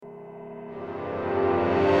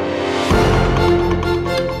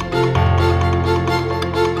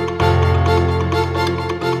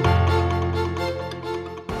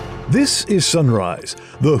This is Sunrise,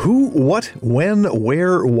 the who, what, when,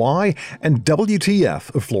 where, why, and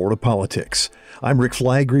WTF of Florida politics. I'm Rick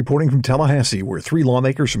Flagg reporting from Tallahassee, where 3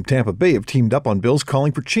 lawmakers from Tampa Bay have teamed up on bills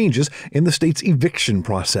calling for changes in the state's eviction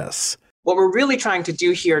process. What we're really trying to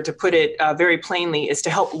do here, to put it very plainly, is to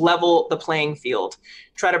help level the playing field,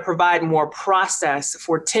 try to provide more process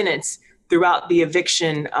for tenants throughout the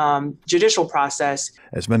eviction judicial process.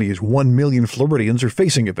 As many as 1 million Floridians are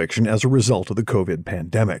facing eviction as a result of the COVID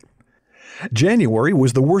pandemic. January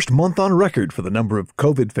was the worst month on record for the number of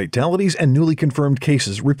COVID fatalities and newly confirmed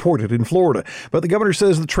cases reported in Florida, but the governor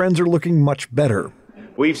says the trends are looking much better.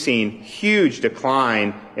 We've seen huge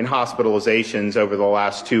decline in hospitalizations over the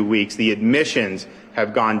last 2 weeks. The admissions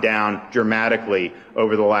have gone down dramatically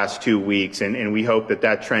over the last 2 weeks, and we hope that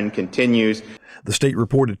that trend continues. The state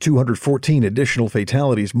reported 214 additional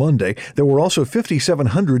fatalities Monday. There were also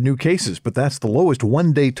 5,700 new cases, but that's the lowest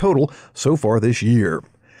one-day total so far this year.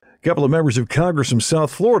 A couple of members of Congress from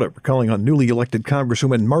South Florida are calling on newly elected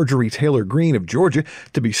Congresswoman Marjorie Taylor Greene of Georgia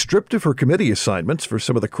to be stripped of her committee assignments for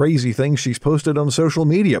some of the crazy things she's posted on social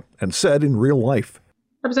media and said in real life.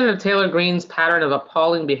 Representative Taylor Greene's pattern of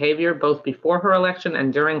appalling behavior, both before her election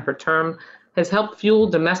and during her term, has helped fuel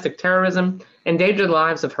domestic terrorism, endangered the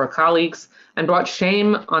lives of her colleagues, and brought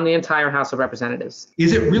shame on the entire House of Representatives.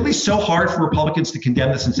 Is it really so hard for Republicans to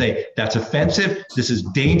condemn this and say, that's offensive, this is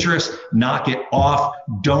dangerous, knock it off,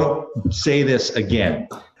 don't say this again?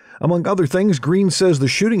 Among other things, Greene says the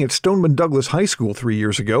shooting at Stoneman Douglas High School 3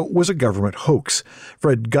 years ago was a government hoax.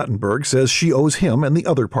 Fred Guttenberg says she owes him and the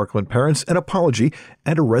other Parkland parents an apology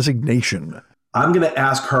and a resignation. I'm going to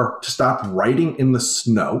ask her to stop writing in the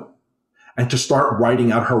snow and to start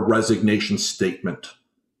writing out her resignation statement.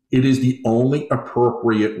 It is the only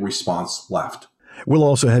appropriate response left. We'll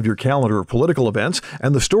also have your calendar of political events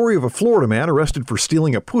and the story of a Florida man arrested for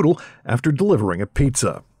stealing a poodle after delivering a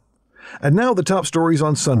pizza. And now the top stories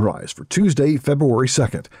on Sunrise for Tuesday, February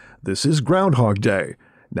 2nd. This is Groundhog Day,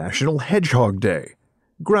 National Hedgehog Day,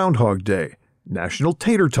 Groundhog Day, National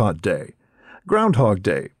Tater Tot Day, Groundhog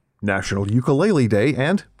Day, National Ukulele Day,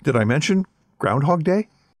 and, did I mention, Groundhog Day?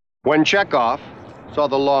 When Chekhov saw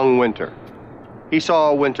the long winter, he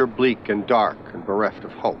saw a winter bleak and dark and bereft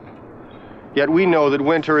of hope. Yet we know that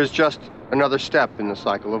winter is just another step in the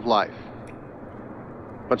cycle of life.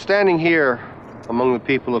 But standing here among the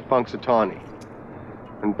people of Punxsutawney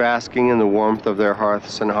and basking in the warmth of their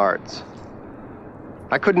hearths and hearts,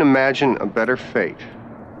 I couldn't imagine a better fate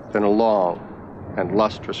than a long and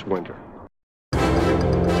lustrous winter.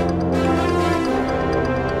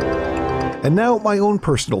 And now, my own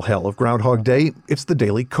personal hell of Groundhog Day, it's the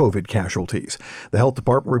daily COVID casualties. The health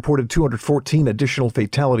department reported 214 additional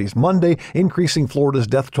fatalities Monday, increasing Florida's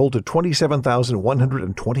death toll to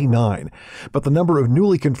 27,129. But the number of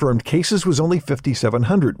newly confirmed cases was only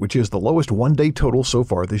 5,700, which is the lowest one-day total so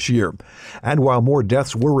far this year. And while more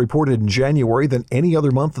deaths were reported in January than any other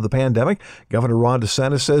month of the pandemic, Governor Ron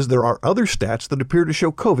DeSantis says there are other stats that appear to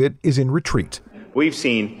show COVID is in retreat. We've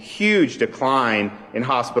seen huge decline in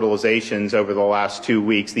hospitalizations over the last 2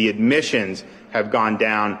 weeks. The admissions have gone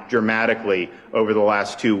down dramatically over the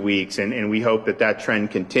last 2 weeks, and we hope that that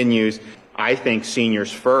trend continues. I think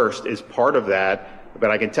Seniors First is part of that,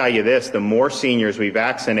 but I can tell you this, the more seniors we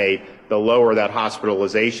vaccinate, the lower that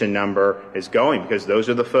hospitalization number is going, because those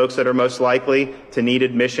are the folks that are most likely to need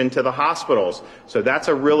admission to the hospitals. So that's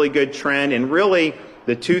a really good trend, and really,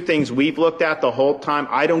 the two things we've looked at the whole time,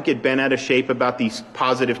 I don't get bent out of shape about these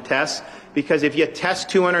positive tests, because if you test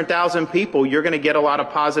 200,000 people, you're going to get a lot of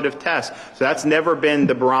positive tests. So that's never been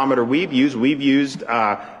the barometer we've used. We've used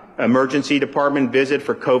emergency department visit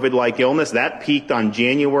for COVID-like illness. That peaked on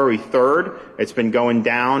January 3rd. It's been going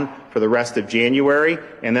down for the rest of January.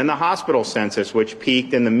 And then the hospital census, which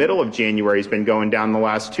peaked in the middle of January, has been going down the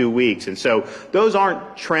last 2 weeks. And so those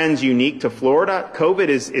aren't trends unique to Florida. COVID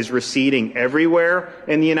is receding everywhere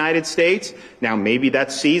in the United States. Now, maybe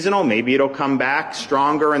that's seasonal. Maybe it'll come back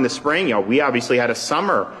stronger in the spring. You know, we obviously had a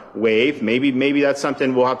summer wave. Maybe that's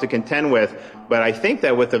something we'll have to contend with. But I think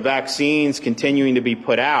that with the vaccines continuing to be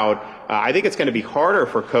put out, I think it's going to be harder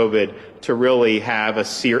for COVID to really have a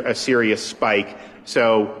serious spike.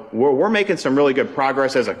 So we're making some really good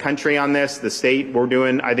progress as a country on this. The state, we're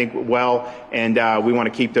doing, I think, well, and we want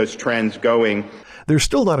to keep those trends going. There's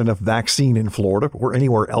still not enough vaccine in Florida, or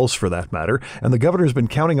anywhere else for that matter, and the governor's been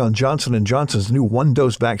counting on Johnson & Johnson's new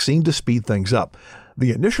one-dose vaccine to speed things up.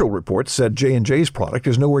 The initial reports said J&J's product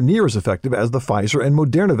is nowhere near as effective as the Pfizer and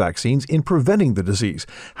Moderna vaccines in preventing the disease.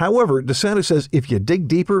 However, DeSantis says if you dig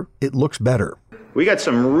deeper, it looks better. We got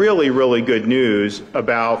some really, really good news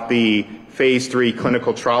about the phase 3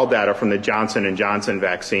 clinical trial data from the Johnson & Johnson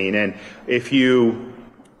vaccine. And if you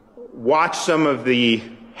watched some of the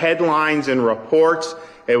headlines and reports,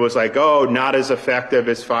 it was like, oh, not as effective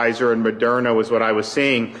as Pfizer and Moderna was what I was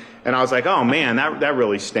seeing. And I was like, oh man, that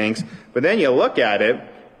really stinks. But then you look at it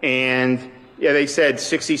and yeah, they said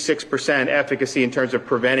 66% efficacy in terms of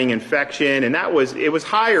preventing infection. And it was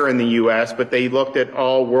higher in the US, but they looked at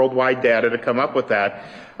all worldwide data to come up with that.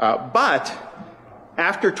 But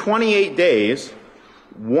after 28 days,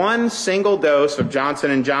 one single dose of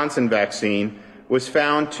Johnson & Johnson vaccine was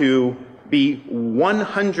found to be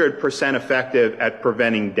 100% effective at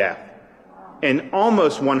preventing death, and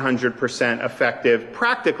almost 100% effective,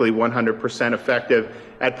 practically 100% effective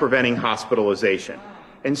at preventing hospitalization.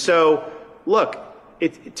 And so, look,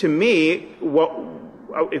 to me,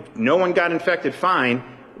 if no one got infected, fine,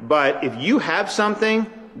 but if you have something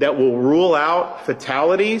that will rule out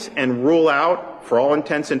fatalities and rule out, for all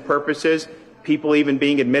intents and purposes, people even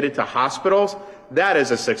being admitted to hospitals, that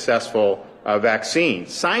is a successful vaccine.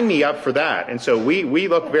 Sign me up for that. And so we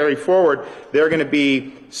look very forward. They're going to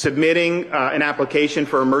be submitting an application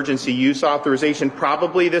for emergency use authorization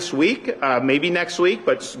probably this week, maybe next week,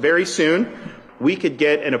 but very soon. We could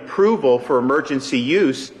get an approval for emergency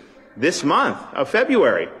use this month of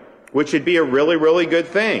February, which would be a really, really good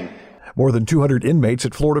thing. More than 200 inmates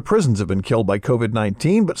at Florida prisons have been killed by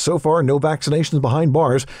COVID-19, but so far no vaccinations behind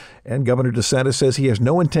bars. And Governor DeSantis says he has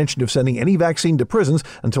no intention of sending any vaccine to prisons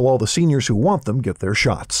until all the seniors who want them get their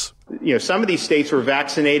shots. You know, some of these states were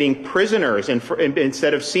vaccinating prisoners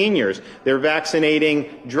instead of seniors. They're vaccinating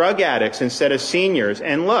drug addicts instead of seniors.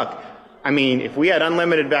 And look, I mean, if we had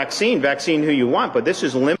unlimited vaccine who you want, but this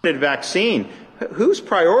is limited vaccine. Whose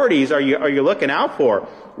priorities are you looking out for?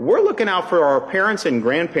 We're looking out for our parents and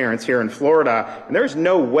grandparents here in Florida, and there's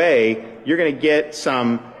no way you're going to get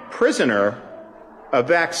some prisoner a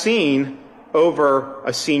vaccine over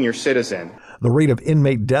a senior citizen. The rate of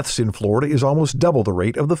inmate deaths in Florida is almost double the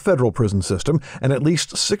rate of the federal prison system, and at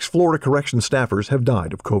least 6 Florida correction staffers have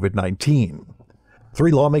died of COVID-19. 3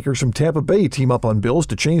 lawmakers from Tampa Bay team up on bills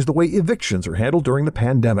to change the way evictions are handled during the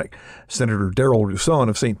pandemic. Senator Darrell Rousson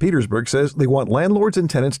of St. Petersburg says they want landlords and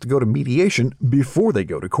tenants to go to mediation before they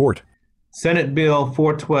go to court. Senate Bill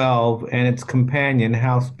 412 and its companion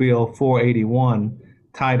House Bill 481,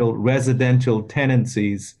 titled Residential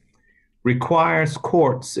Tenancies, requires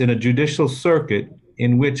courts in a judicial circuit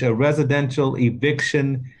in which a residential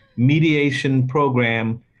eviction mediation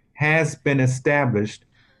program has been established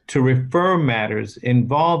to refer matters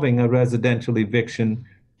involving a residential eviction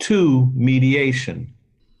to mediation.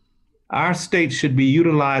 Our state should be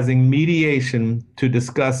utilizing mediation to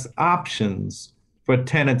discuss options for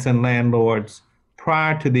tenants and landlords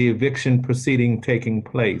prior to the eviction proceeding taking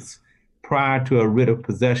place, prior to a writ of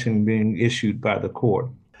possession being issued by the court.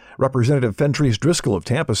 Representative Fentrice Driscoll of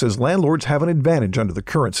Tampa says landlords have an advantage under the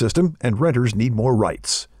current system and renters need more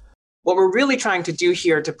rights. What we're really trying to do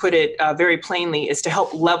here, to put it very plainly, is to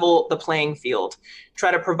help level the playing field, try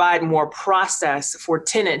to provide more process for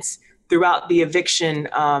tenants throughout the eviction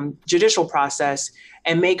judicial process,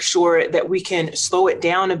 and make sure that we can slow it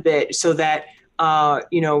down a bit so that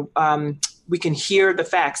we can hear the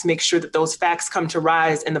facts, make sure that those facts come to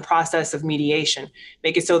rise in the process of mediation,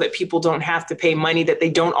 make it so that people don't have to pay money that they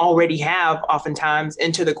don't already have oftentimes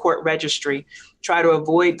into the court registry, try to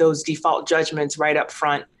avoid those default judgments right up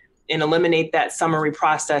front, and eliminate that summary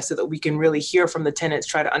process so that we can really hear from the tenants,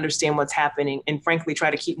 try to understand what's happening, and frankly, try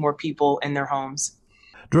to keep more people in their homes.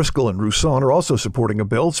 Driscoll and Rousson are also supporting a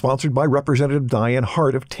bill sponsored by Representative Diane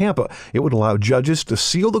Hart of Tampa. It would allow judges to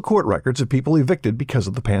seal the court records of people evicted because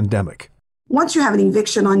of the pandemic. Once you have an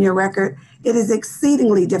eviction on your record, it is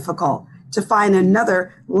exceedingly difficult to find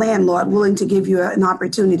another landlord willing to give you an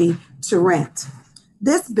opportunity to rent.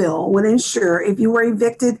 This bill would ensure if you were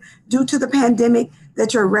evicted due to the pandemic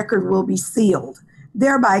that your record will be sealed,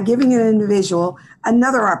 thereby giving an individual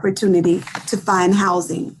another opportunity to find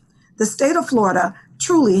housing. The state of Florida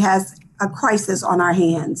truly has a crisis on our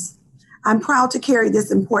hands. I'm proud to carry this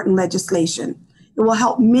important legislation. It will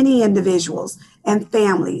help many individuals and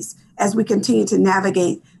families as we continue to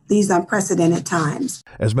navigate these unprecedented times.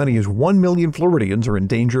 As many as 1 million Floridians are in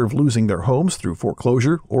danger of losing their homes through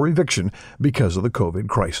foreclosure or eviction because of the COVID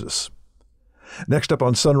crisis. Next up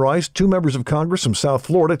on Sunrise, 2 members of Congress from South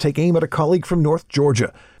Florida take aim at a colleague from North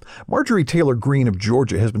Georgia. Marjorie Taylor Greene of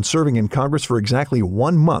Georgia has been serving in Congress for exactly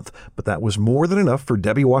 1 month, but that was more than enough for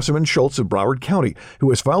Debbie Wasserman Schultz of Broward County, who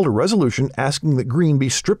has filed a resolution asking that Greene be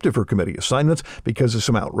stripped of her committee assignments because of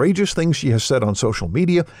some outrageous things she has said on social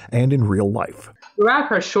media and in real life. Throughout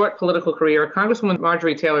her short political career, Congresswoman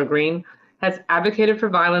Marjorie Taylor Greene has advocated for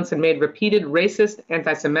violence and made repeated racist,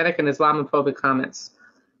 anti-Semitic, and Islamophobic comments.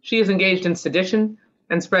 She is engaged in sedition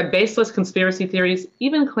and spread baseless conspiracy theories,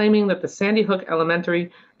 even claiming that the Sandy Hook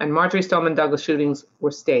Elementary and Marjory Stoneman Douglas shootings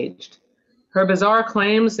were staged. Her bizarre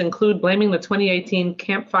claims include blaming the 2018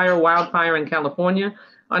 Camp Fire wildfire in California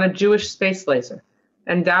on a Jewish space laser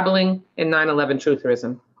and dabbling in 9/11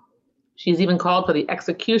 trutherism. She's even called for the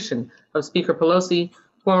execution of Speaker Pelosi,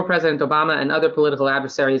 former President Obama, and other political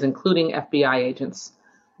adversaries, including FBI agents.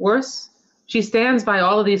 Worse, she stands by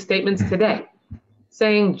all of these statements today,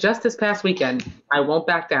 saying just this past weekend, "I won't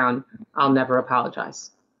back down, I'll never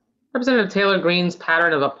apologize." Representative Taylor Greene's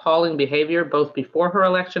pattern of appalling behavior, both before her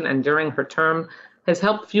election and during her term, has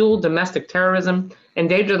helped fuel domestic terrorism,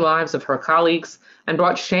 endangered the lives of her colleagues, and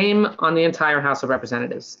brought shame on the entire House of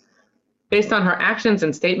Representatives. Based on her actions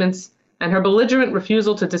and statements, and her belligerent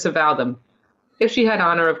refusal to disavow them, if she had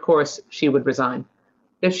honor, of course, she would resign.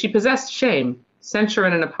 If she possessed shame, censure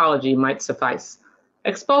and an apology might suffice.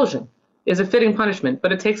 Expulsion is a fitting punishment,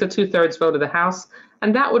 but it takes a 2/3 vote of the House,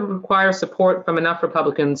 and that would require support from enough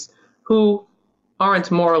Republicans who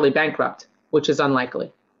aren't morally bankrupt, which is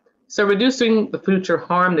unlikely. So reducing the future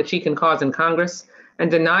harm that she can cause in Congress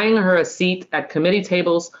and denying her a seat at committee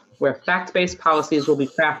tables where fact-based policies will be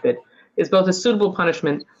crafted is both a suitable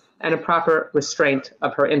punishment and a proper restraint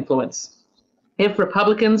of her influence. If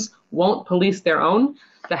Republicans won't police their own,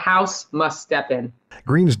 the House must step in.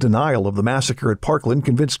 Greene's denial of the massacre at Parkland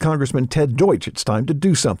convinced Congressman Ted Deutsch it's time to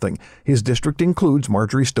do something. His district includes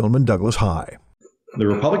Marjory Stoneman Douglas High. The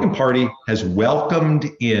Republican Party has welcomed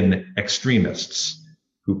in extremists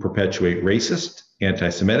who perpetuate racist,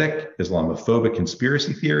 anti-Semitic, Islamophobic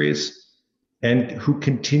conspiracy theories, and who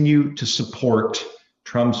continue to support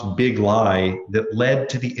Trump's big lie that led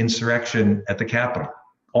to the insurrection at the Capitol.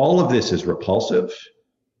 All of this is repulsive.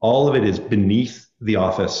 All of it is beneath the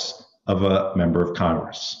office of a member of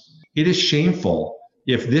Congress. It is shameful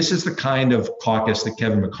if this is the kind of caucus that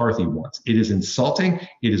Kevin McCarthy wants. It is insulting.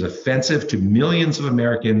 It is offensive to millions of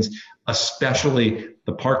Americans, especially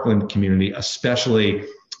the Parkland community, especially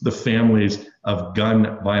the families of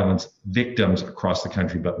gun violence victims across the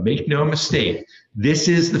country. But make no mistake, this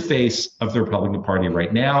is the face of the Republican Party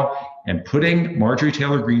right now. And putting Marjorie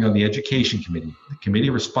Taylor Greene on the Education Committee, the committee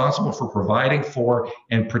responsible for providing for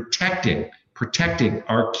and protecting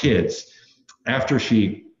our kids after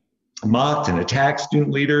she mocked and attacked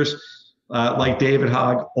student leaders like David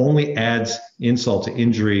Hogg, only adds insult to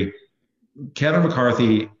injury. Kevin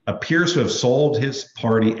McCarthy appears to have sold his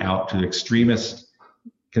party out to the extremist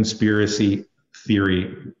conspiracy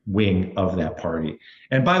theory wing of that party.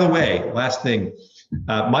 And by the way, last thing,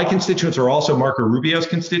 my constituents are also Marco Rubio's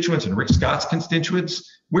constituents and Rick Scott's constituents.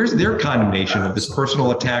 Where's their condemnation of this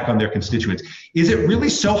personal attack on their constituents? Is it really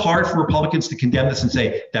so hard for Republicans to condemn this and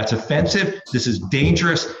say, that's offensive, this is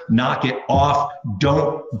dangerous, knock it off,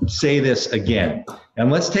 don't say this again? And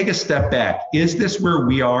let's take a step back. Is this where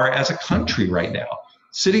we are as a country right now?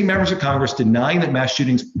 Sitting members of Congress denying that mass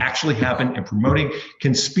shootings actually happen and promoting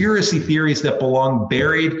conspiracy theories that belong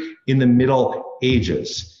buried in the Middle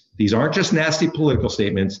Ages. These aren't just nasty political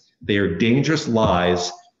statements. They are dangerous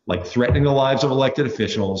lies, like threatening the lives of elected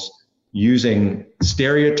officials, using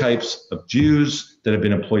stereotypes of Jews that have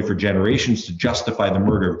been employed for generations to justify the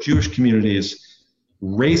murder of Jewish communities,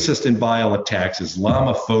 racist and vile attacks,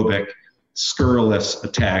 Islamophobic, scurrilous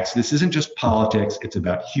attacks. This isn't just politics. It's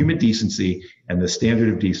about human decency and the standard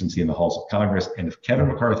of decency in the halls of Congress. And if Kevin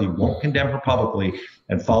McCarthy won't condemn her publicly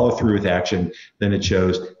and follow through with action, then it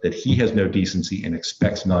shows that he has no decency and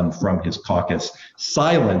expects none from his caucus.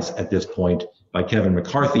 Silence at this point by Kevin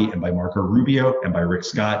McCarthy and by Marco Rubio and by Rick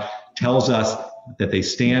Scott tells us that they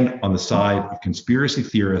stand on the side of conspiracy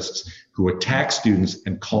theorists who attack students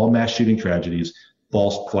and call mass shooting tragedies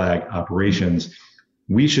false flag operations.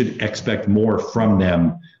 We should expect more from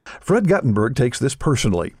them. Fred Guttenberg takes this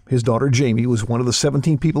personally. His daughter Jamie was one of the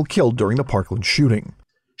 17 people killed during the Parkland shooting.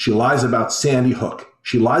 She lies about Sandy Hook.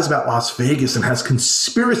 She lies about Las Vegas and has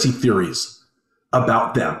conspiracy theories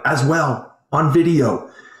about them as well on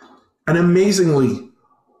video. And amazingly,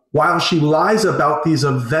 while she lies about these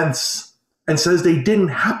events and says they didn't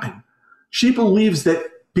happen, she believes that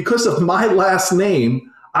because of my last name,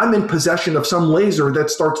 I'm in possession of some laser that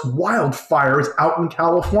starts wildfires out in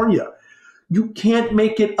California. You can't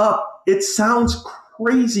make it up. It sounds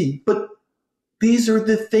crazy, but these are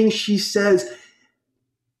the things she says.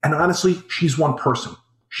 And honestly, she's one person.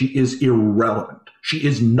 She is irrelevant. She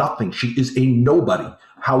is nothing. She is a nobody.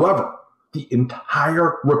 However, the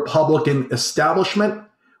entire Republican establishment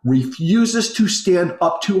refuses to stand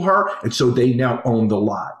up to her, and so they now own the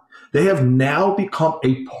lie. They have now become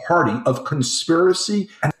a party of conspiracy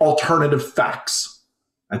and alternative facts.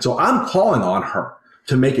 And so I'm calling on her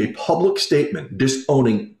to make a public statement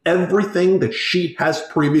disowning everything that she has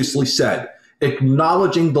previously said,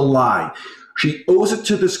 acknowledging the lie. She owes it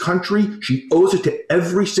to this country. She owes it to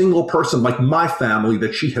every single person, like my family,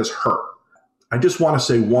 that she has hurt. I just want to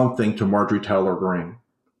say one thing to Marjorie Taylor Greene.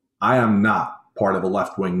 I am not part of a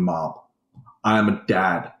left-wing mob. I am a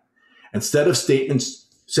dad. Instead of statements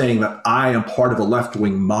saying that I am part of a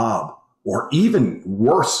left-wing mob, or even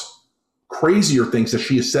worse, crazier things that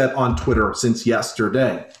she has said on Twitter since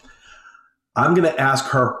yesterday, I'm going to ask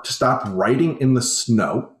her to stop writing in the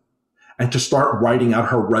snow and to start writing out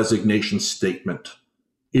her resignation statement.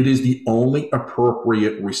 It is the only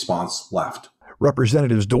appropriate response left.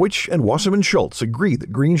 Representatives Deutsch and Wasserman Schultz agree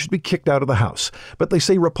that Greene should be kicked out of the House, but they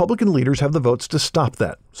say Republican leaders have the votes to stop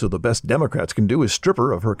that. So the best Democrats can do is strip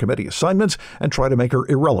her of her committee assignments and try to make her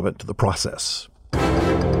irrelevant to the process.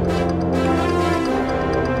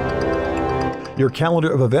 Your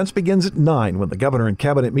calendar of events begins at 9 when the governor and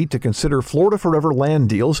cabinet meet to consider Florida Forever land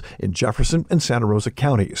deals in Jefferson and Santa Rosa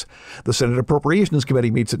counties. The Senate Appropriations Committee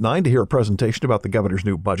meets at 9 to hear a presentation about the governor's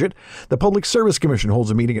new budget. The Public Service Commission holds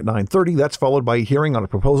a meeting at 9:30. That's followed by a hearing on a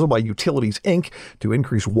proposal by Utilities, Inc. to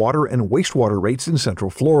increase water and wastewater rates in Central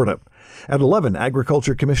Florida. At 11,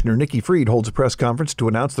 Agriculture Commissioner Nikki Fried holds a press conference to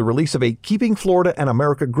announce the release of a Keeping Florida and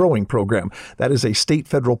America Growing program. That is a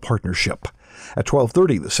state-federal partnership. At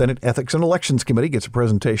 12:30, the Senate Ethics and Elections Committee gets a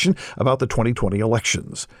presentation about the 2020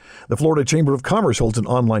 elections. The Florida Chamber of Commerce holds an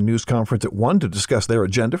online news conference at 1 to discuss their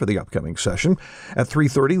agenda for the upcoming session. At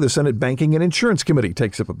 3:30, the Senate Banking and Insurance Committee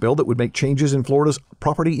takes up a bill that would make changes in Florida's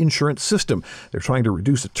property insurance system. They're trying to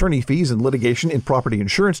reduce attorney fees and litigation in property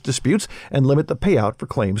insurance disputes and limit the payout for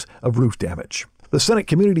claims of roof damage. The Senate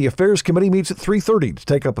Community Affairs Committee meets at 3:30 to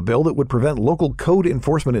take up a bill that would prevent local code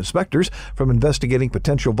enforcement inspectors from investigating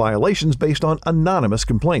potential violations based on anonymous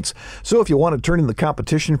complaints. So if you want to turn in the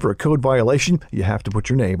competition for a code violation, you have to put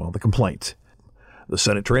your name on the complaint. The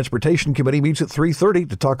Senate Transportation Committee meets at 3:30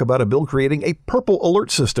 to talk about a bill creating a purple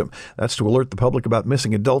alert system. That's to alert the public about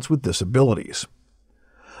missing adults with disabilities.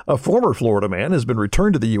 A former Florida man has been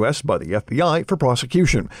returned to the U.S. by the FBI for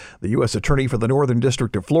prosecution. The U.S. Attorney for the Northern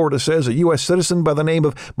District of Florida says a U.S. citizen by the name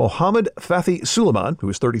of Mohammed Fathi Suleiman, who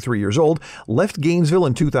is 33 years old, left Gainesville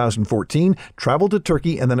in 2014, traveled to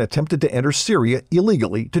Turkey, and then attempted to enter Syria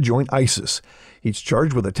illegally to join ISIS. He's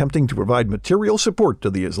charged with attempting to provide material support to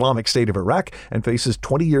the Islamic State of Iraq and faces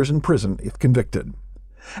 20 years in prison if convicted.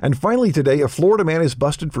 And finally today, a Florida man is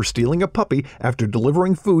busted for stealing a puppy after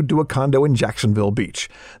delivering food to a condo in Jacksonville Beach.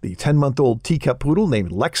 The 10-month-old teacup poodle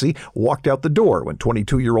named Lexi walked out the door when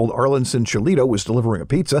 22-year-old Arlinson Cholito was delivering a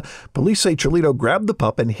pizza. Police say Cholito grabbed the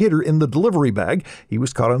pup and hid her in the delivery bag. He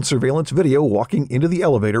was caught on surveillance video walking into the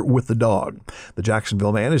elevator with the dog. The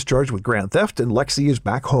Jacksonville man is charged with grand theft, and Lexi is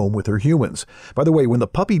back home with her humans. By the way, when the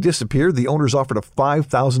puppy disappeared, the owners offered a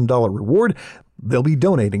 $5,000 reward. They'll be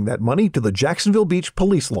donating that money to the Jacksonville Beach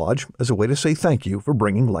Police Lodge as a way to say thank you for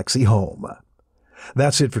bringing Lexi home.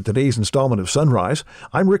 That's it for today's installment of Sunrise.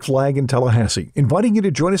 I'm Rick Flagg in Tallahassee, inviting you to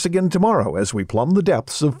join us again tomorrow as we plumb the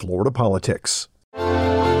depths of Florida politics.